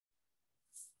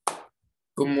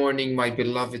Good morning, my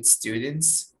beloved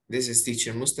students. This is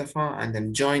teacher Mustafa, and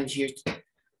I'm joined here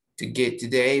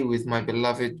today with my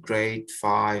beloved grade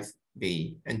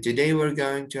 5B. And today we're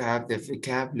going to have the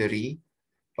vocabulary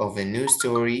of a new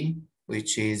story,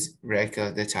 which is Wreck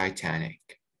the Titanic.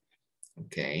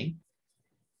 Okay,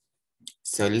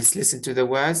 so let's listen to the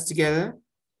words together.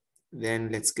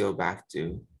 Then let's go back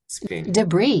to explaining.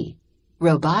 Debris,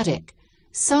 robotic,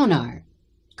 sonar,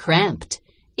 cramped,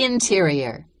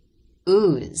 interior,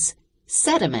 ooze,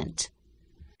 sediment.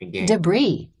 Again.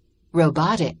 Debris,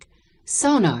 robotic,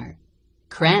 sonar,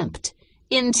 cramped,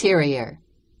 interior,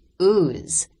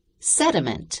 ooze,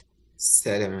 sediment.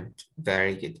 Sediment,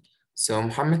 very good. So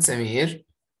Muhammad Samir,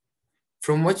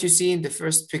 from what you see in the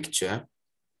first picture,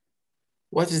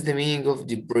 what is the meaning of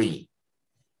debris?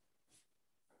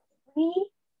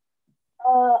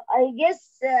 I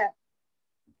guess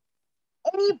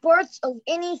any parts of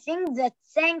anything that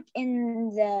sank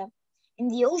in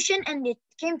the ocean and it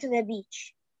came to the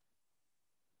beach.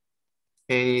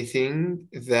 Anything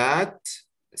that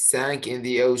sank in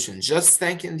the ocean, just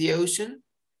sank in the ocean?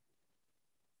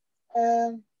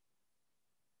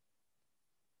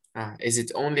 Is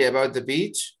it only about the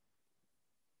beach?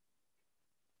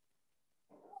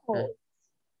 Oh.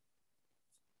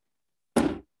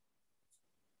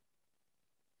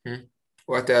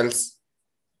 What else?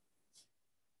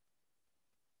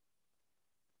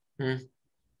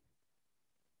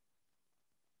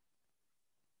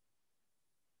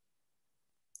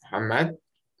 Muhammad?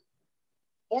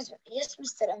 Yes,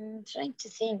 mister. I'm trying to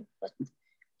think, but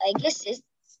I guess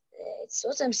it's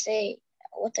what I'm saying,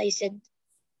 what I said.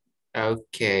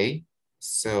 Okay,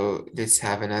 so let's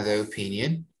have another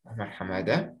opinion.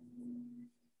 Hamada?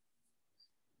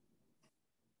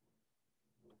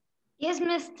 Yes,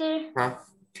 mister.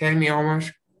 Tell me, Omar.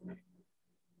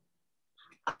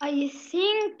 I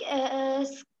think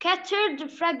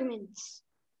scattered fragments.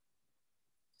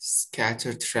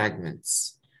 Scattered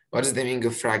fragments. What is the meaning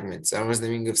of fragments? Or what is the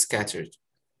meaning of scattered?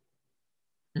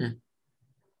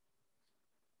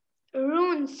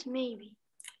 Ruins, maybe.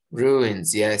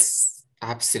 Ruins, yes,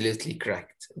 absolutely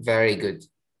correct. Very good.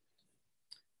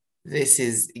 This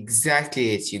is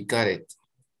exactly it. You got it.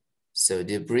 So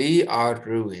debris are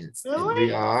ruins. Really?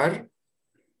 Debris are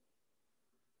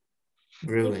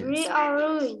ruins. Debris are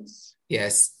ruins.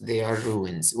 Yes, they are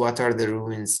ruins. What are the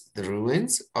ruins? The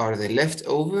ruins are the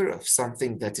leftover of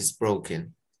something that is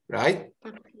broken, right?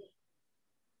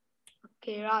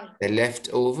 Okay, right. The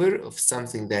leftover of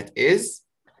something that is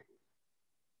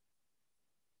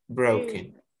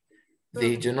broken.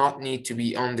 They do not need to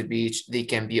be on the beach. They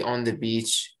can be on the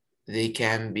beach. They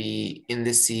can be in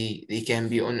the sea. They can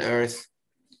be on earth.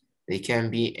 They can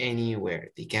be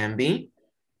anywhere. They can be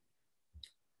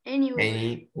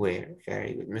anywhere.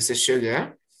 Very good. Mr.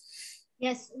 Sugar?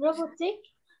 Yes, robotic.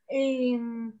 They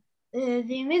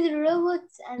made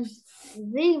robots and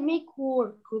they make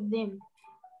work with them.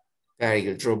 Very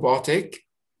good. Robotic.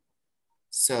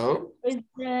 So?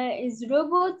 Is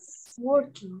robots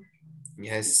working?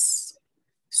 Yes.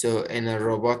 So in a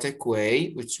robotic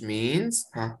way, which means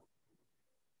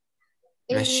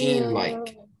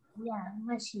machine-like. Yeah,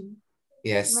 machine.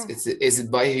 Yes. Is it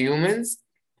by humans?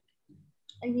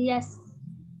 Yes.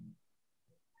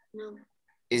 No.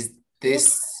 Is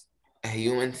this a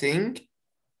human thing?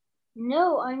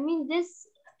 No, I mean this,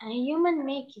 a human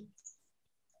make it.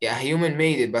 Yeah, a human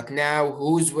made it, but now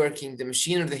who's working, the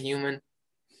machine or the human?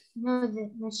 No, the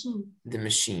machine. The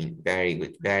machine. Very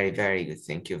good. Very, very good.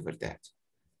 Thank you for that.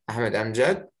 Ahmed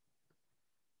Amjad?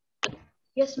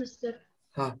 Yes, mister.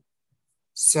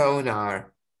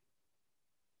 Sonar.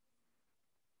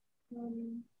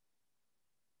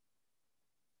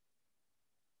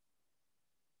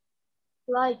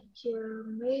 Like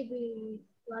maybe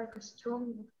like a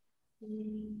strong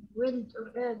wind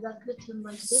or air that let him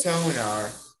like this. Sonar.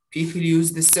 People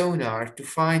use the sonar to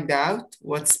find out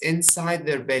what's inside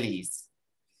their bellies.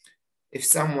 If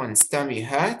someone's tummy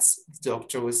hurts, the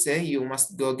doctor will say, you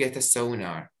must go get a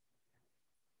sonar.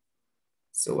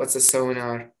 So what's a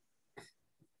sonar?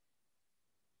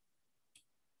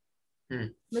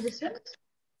 Medicine?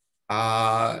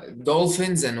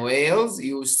 Dolphins and whales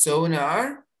use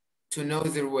sonar to know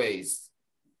their ways.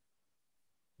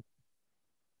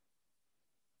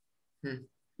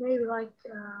 Maybe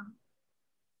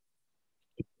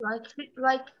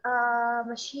like a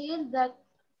machine that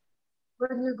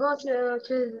when you go to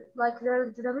like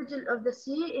the middle of the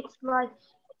sea, it's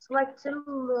like till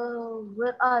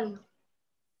where are you?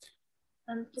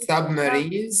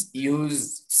 Submarines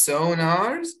use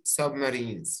sonars.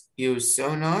 Submarines use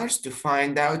sonars to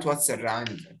find out what's around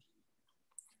them.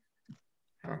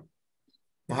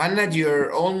 Muhannad,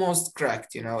 you're almost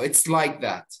correct, you know, it's like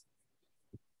that.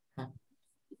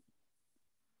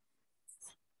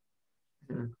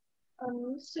 Hmm.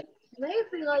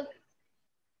 Maybe like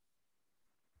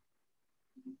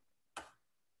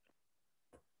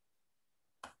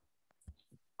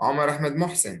Omar Ahmed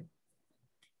Mohsen,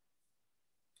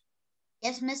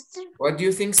 Yes, mister. what do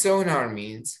you think sonar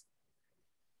means?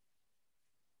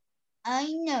 I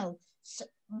know.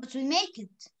 But we make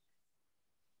it.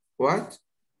 What?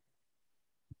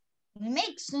 We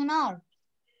make sonar.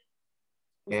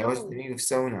 Yeah, what's the meaning of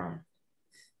sonar?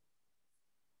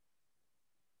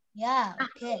 Yeah,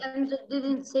 okay. and it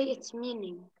didn't say its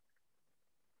meaning.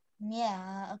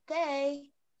 Yeah, okay.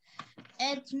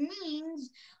 It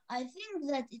means, I think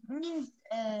that it means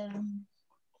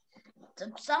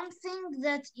something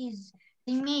that is,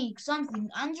 they make something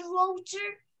underwater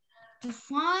to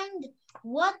find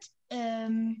what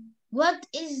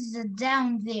is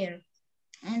down there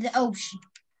in the ocean.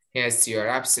 Yes, you are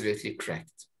absolutely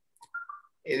correct.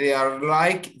 They are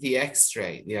like the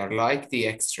X-ray. They are like the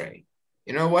X-ray.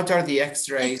 You know what are the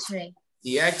X-rays? X-ray.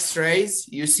 The X-rays,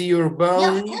 you see your Yeah, of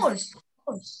bones. course, of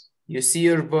course. You see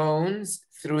your bones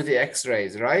through the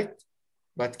X-rays, right?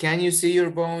 But can you see your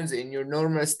bones in your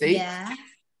normal state? Yeah.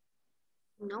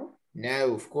 No.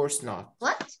 No, of course not.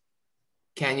 What?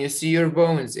 Can you see your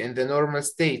bones in the normal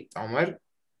state, Omar?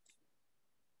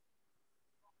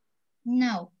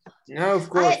 No. No, of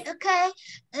course. Okay.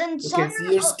 And You can sonar see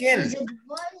your is skin. a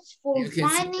device for You can see the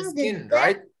finding the skin, depth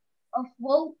right? of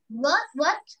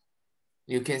what?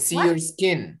 You can see What? your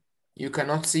skin. You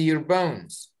cannot see your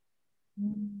bones.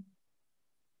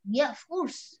 Yeah, of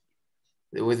course.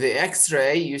 With the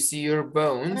X-ray, you see your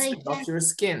bones, I not can. your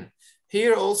skin.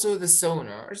 Here also the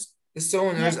sonars. The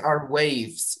sonars Yeah. are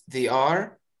waves. They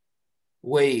are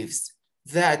waves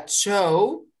that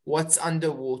show what's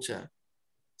underwater.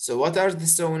 So what are the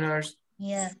sonars?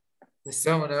 Yeah. The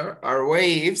sonar are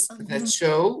waves that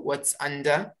show what's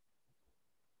under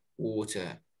water.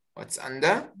 What's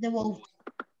under? The water.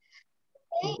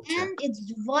 Water. And it's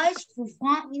device for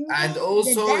finding And the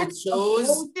also depth of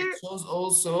water. it shows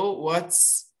also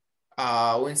what's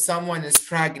when someone is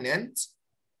pregnant,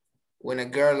 when a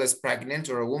girl is pregnant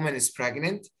or a woman is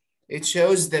pregnant, it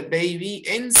shows the baby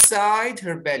inside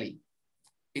her belly.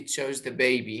 It shows the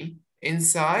baby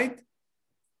inside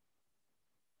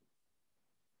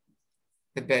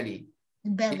the belly.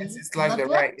 Belly. Yes, it's like the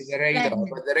radar,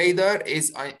 but the radar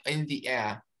is in the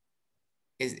air.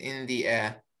 Is in the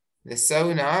air. The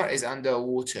sonar is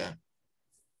underwater.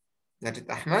 That it,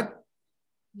 Ahmed?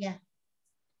 Yeah.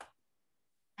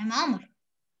 I'm Amr.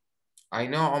 I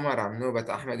know Omar, I know, but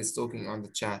Ahmed is talking on the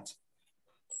chat.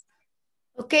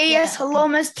 Okay, Yeah, yes, hello,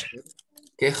 mister.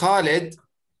 Okay, Khalid,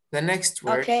 the next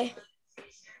word. Okay.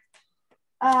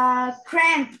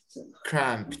 Cramped.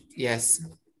 Cramped, yes.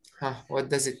 Huh, what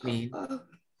does it mean?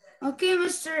 Okay,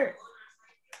 mister.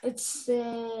 It's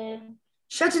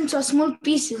shut into small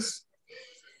pieces.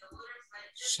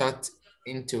 Shut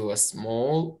into a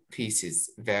small pieces.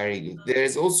 Very good. There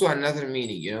is also another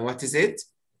meaning. You know what is it?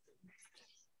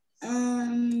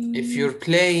 If you're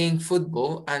playing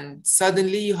football and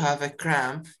suddenly you have a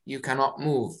cramp, you cannot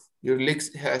move. Your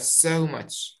legs hurt so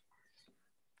much.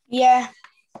 Yeah.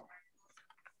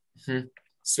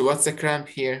 So what's a cramp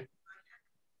here?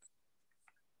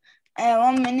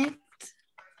 1 minute.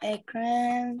 A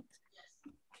cramp.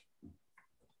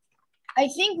 I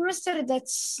think, mister,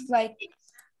 that's like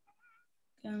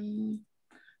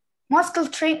muscle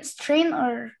strain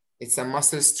or... It's a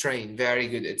muscle strain. Very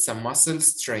good. It's a muscle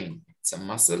strain. It's a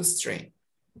muscle strain.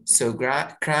 So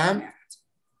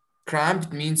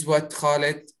cramped means what,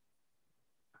 Khalid?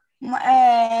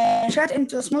 Shut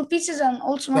into small pieces and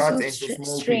also muscle Shut into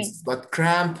small strain. pieces. But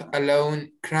cramp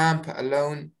alone.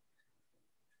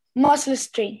 Muscle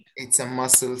strain. It's a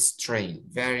muscle strain.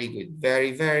 Very good.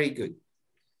 Very, very good.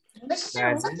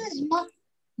 Mister,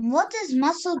 what is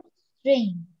muscle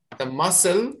strain? The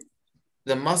muscle,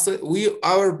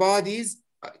 our bodies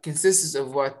consists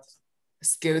of what?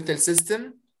 Skeletal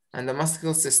system and the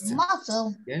muscular system.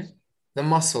 Muscle. Yeah. The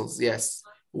muscles, yes.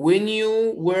 When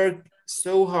you work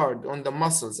so hard on the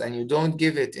muscles and you don't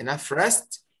give it enough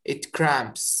rest, it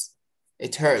cramps.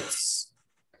 It hurts.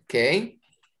 Okay?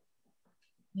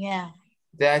 Yeah.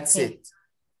 That's Okay. it.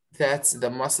 That's the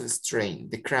muscle strain,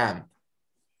 the cramp.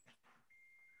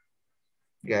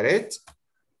 Got it?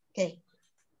 Okay.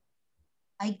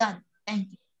 I got it. Thank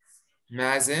you.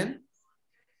 Mazen?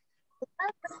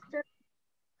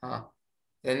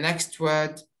 The next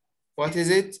word, what is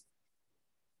it?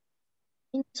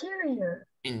 Interior.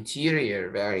 Interior.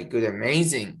 Very good.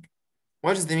 Amazing.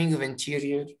 What is the meaning of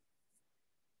interior?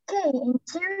 Okay,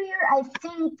 interior, I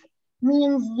think,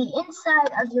 means the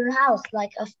inside of your house.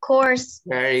 Like, of course,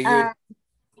 Very good.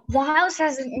 the house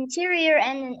has an interior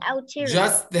and an outerior.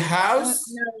 Just the I don't house?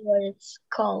 know what it's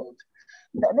called.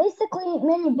 But basically,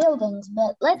 many buildings.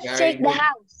 But let's Very take the good.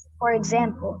 house, for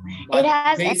example. It But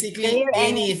has an basically interior and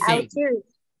an anything. outerior.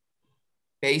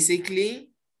 Basically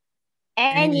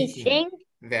Anything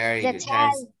Very that good.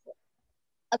 has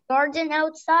a garden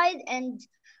outside and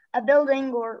a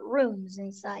building or rooms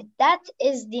inside. That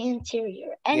is the interior.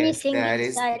 Yes, Anything that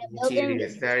is inside the a building interior.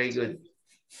 is the Very good.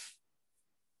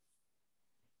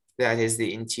 That is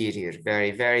the interior.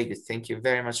 Very, very good. Thank you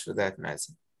very much for that,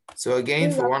 Mazen. So again,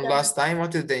 You're for one welcome. last time,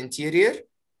 what is the interior?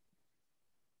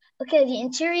 Okay, the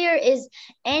interior is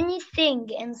anything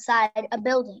inside a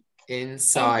building.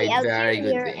 Inside. And the Very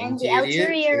good. outerior, The and the interior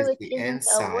outerior, is which the isn't a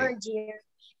inside. word here,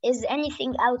 is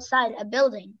anything outside a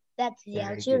building. That's the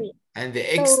Very outerior. good. And the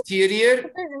So, exterior what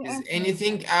is an is anything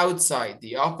anything inside? outside.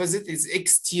 The opposite is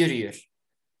exterior.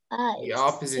 The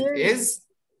opposite Exterior. is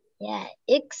Yeah,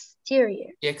 exterior.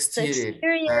 So exterior.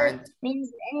 exterior And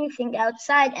means anything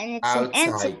outside, and it's an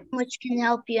outside. antonym which can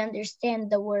help you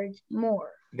understand the word more.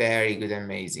 Very good.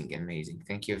 Amazing. Amazing.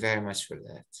 Thank you very much for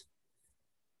that.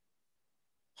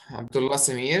 Abdullah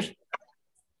Samir.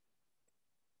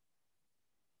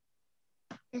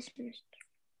 Yes,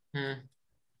 mister.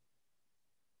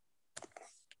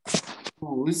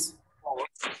 Whose?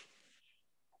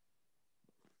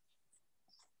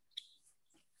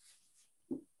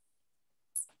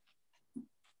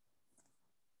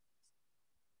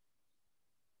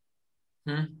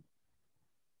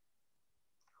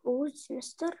 Who's,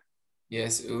 mister?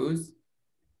 Yes, whose?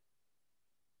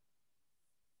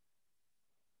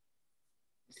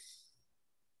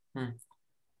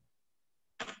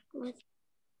 What?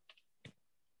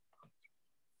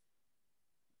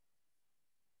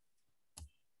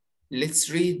 Let's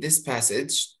read this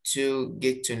passage to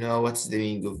get to know what's the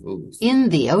meaning of ooze. In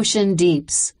the ocean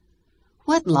deeps.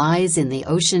 What lies in the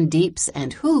ocean deeps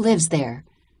and who lives there?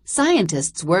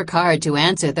 Scientists work hard to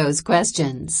answer those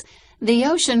questions. The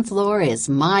ocean floor is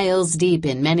miles deep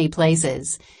in many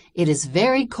places. It is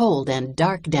very cold and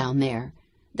dark down there.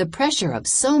 The pressure of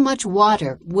so much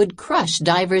water would crush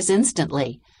divers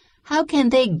instantly. How can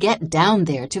they get down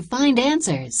there to find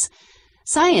answers?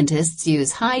 Scientists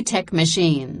use high-tech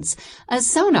machines. A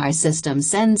sonar system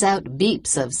sends out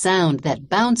beeps of sound that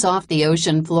bounce off the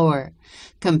ocean floor.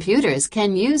 Computers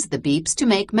can use the beeps to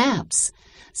make maps.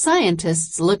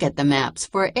 Scientists look at the maps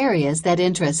for areas that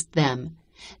interest them.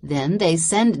 Then they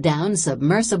send down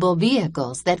submersible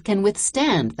vehicles that can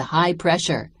withstand the high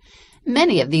pressure.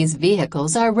 Many of these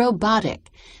vehicles are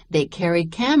robotic. They carry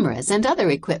cameras and other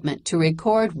equipment to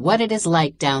record what it is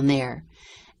like down there.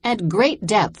 At great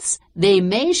depths, they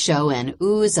may show an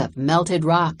ooze of melted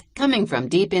rock coming from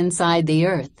deep inside the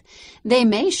earth. They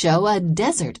may show a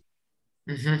desert.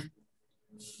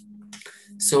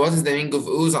 So what is the meaning of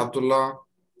ooze, Abdullah?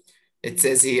 It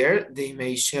says here, they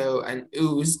may show an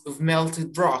ooze of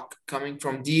melted rock coming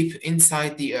from deep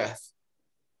inside the earth.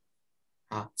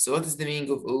 So what is the meaning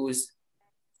of ooze?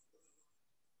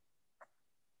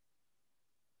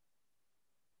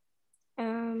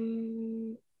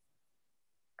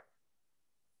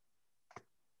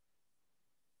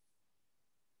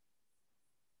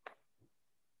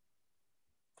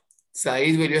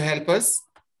 Saeed, will you help us?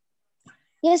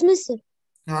 Yes, mister.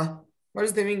 What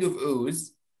is the meaning of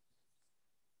ooze?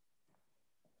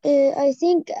 I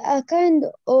think a kind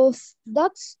of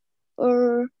ducks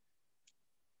or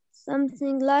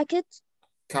something like it.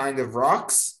 Kind of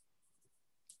rocks?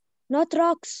 Not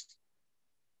rocks.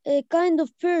 A kind of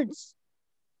birds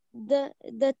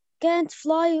that can't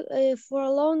fly for a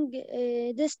long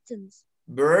distance.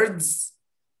 Birds?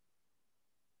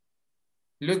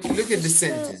 Look at the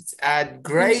sentence. At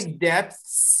great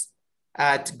depths,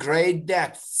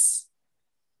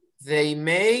 they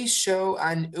may show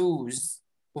an ooze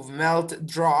of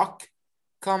melted rock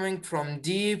coming from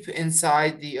deep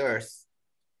inside the earth.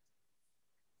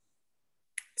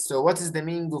 So what is the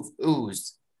meaning of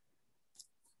ooze?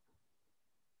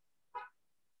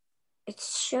 It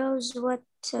shows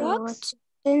what's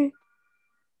in.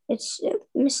 It's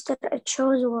Mister. It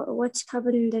shows what's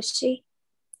happened in the sea.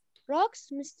 Rocks,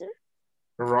 mister?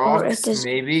 Rocks,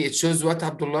 maybe. It shows what,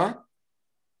 Abdullah?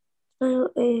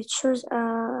 It shows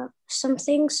some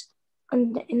things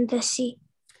in the sea.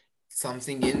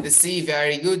 Something in the sea,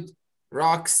 very good.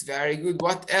 Rocks, very good.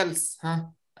 What else?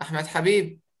 Ahmed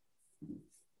Habib?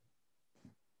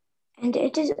 And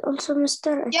it is also,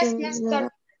 Mister. Yes,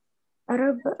 mister. A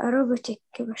robotic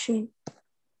machine.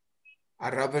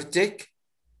 A robotic?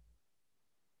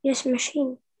 Yes,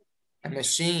 machine. A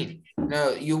machine.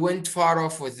 No, you went far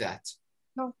off with that.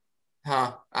 No.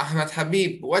 Huh? Ahmed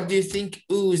Habib, what do you think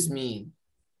ooze mean?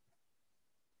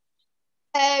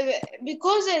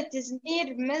 Because it is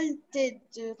near melted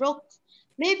rock,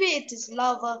 maybe it is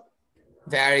lava.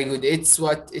 Very good. It's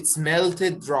what? It's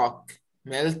melted rock.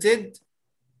 Melted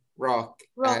rock.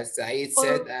 Rock As Said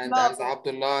said, or and as lava.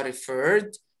 Abdullah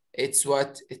referred, it's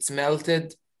what? It's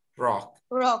melted rock.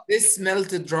 Rock. This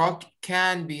melted rock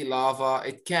can be lava.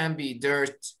 It can be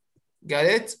dirt. Got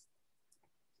it?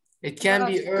 It can Got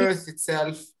be it. earth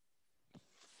itself.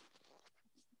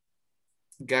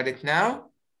 Got it now?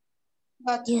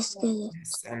 Got it. Yes, got it.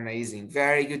 Yes, amazing.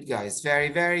 Very good, guys. Very,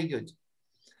 very good.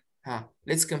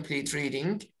 Let's complete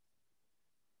reading.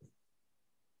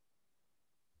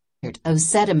 Of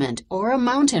sediment or a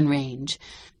mountain range.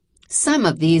 Some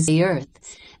of these the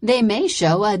earth. They may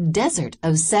show a desert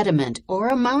of sediment or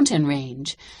a mountain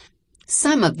range.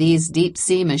 Some of these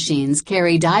deep-sea machines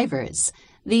carry divers.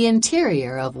 The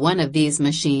interior of one of these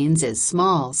machines is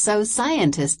small, so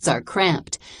scientists are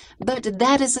cramped. But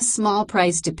that is a small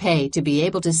price to pay to be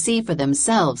able to see for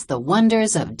themselves the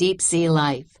wonders of deep-sea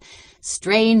life.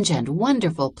 Strange and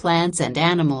wonderful plants and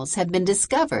animals have been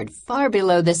discovered far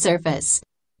below the surface.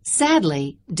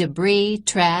 Sadly, debris,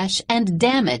 trash, and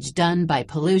damage done by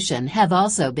pollution have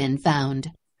also been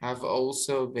found.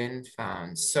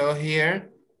 So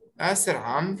here, Asr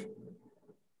Amr,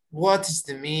 what is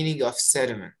the meaning of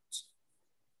sediment?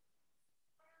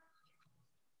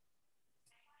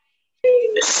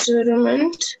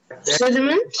 Sediment.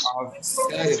 Sediment. Of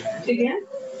sediment. Again.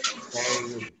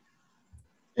 Very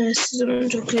good.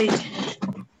 Sediment. Okay.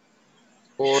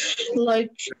 Or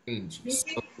Like range.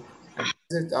 So, a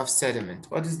desert of sediment.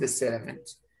 What is the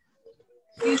sediment?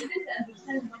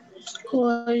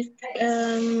 like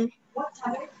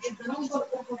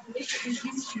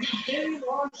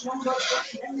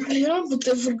yeah, but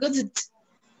I forgot it.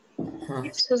 Huh.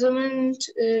 Sediment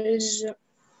is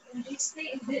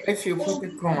If you put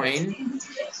a coin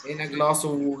in a glass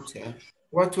of water,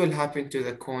 what will happen to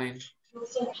the coin?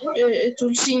 it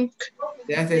will sink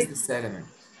That is the sediment.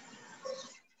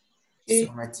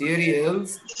 So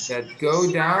materials that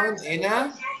go down in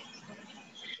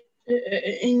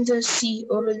in the sea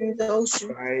or in the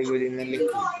ocean. very good, in the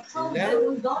liquid.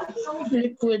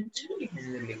 Liquid.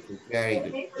 In the liquid. Very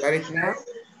good. Got it now?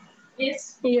 Yeah.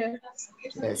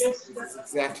 Yes, this is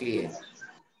exactly it.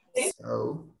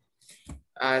 So,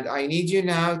 and I need you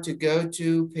now to go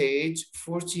to page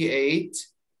 48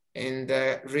 in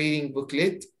the reading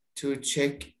booklet to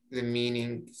check the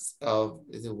meanings of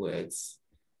the words.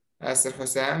 Asr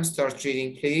Hussam, start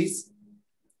reading, please.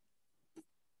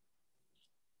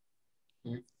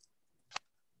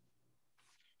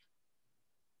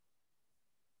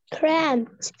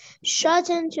 Cramped, shut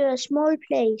into a small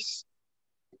place.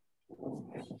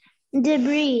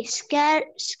 Debris,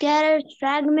 scattered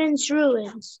fragments,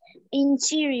 ruins.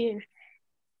 Interior,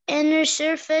 inner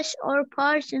surface or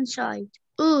parts inside.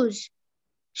 Ooze,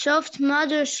 soft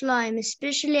mud or slime,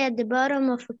 especially at the bottom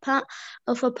of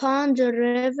a pond or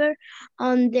river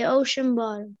on the ocean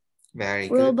bottom. Very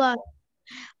good. Robot,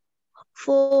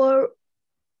 for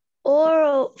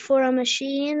a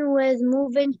machine with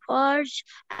moving parts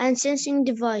and sensing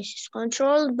devices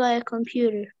controlled by a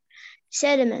computer.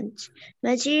 Sediment,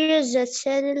 materials that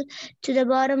settle to the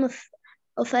bottom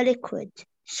of a liquid.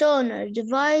 Sonar,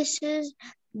 device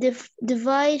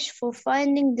for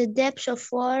finding the depths of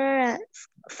water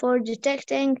for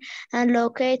detecting and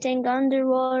locating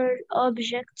underwater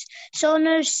objects.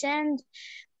 Sonars send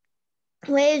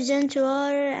waves into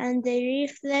water and they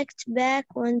reflect back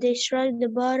when they strike the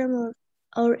bottom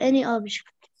or any object.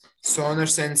 Sonar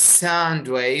sends sound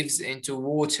waves into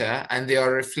water and they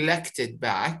are reflected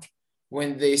back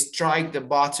when they strike the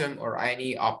bottom or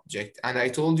any object. And I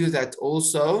told you that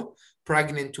also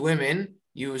pregnant women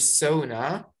use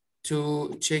sonar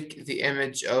to check the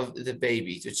image of the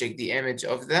baby, to check the image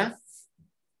of the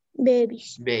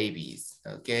babies.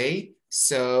 Okay,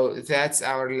 so that's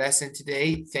our lesson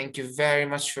today. Thank you very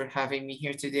much for having me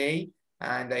here today.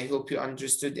 And I hope you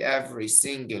understood every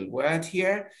single word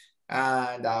here.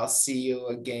 And I'll see you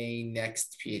again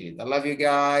next period. I love you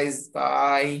guys.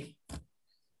 Bye.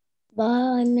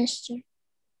 Bye, Mister.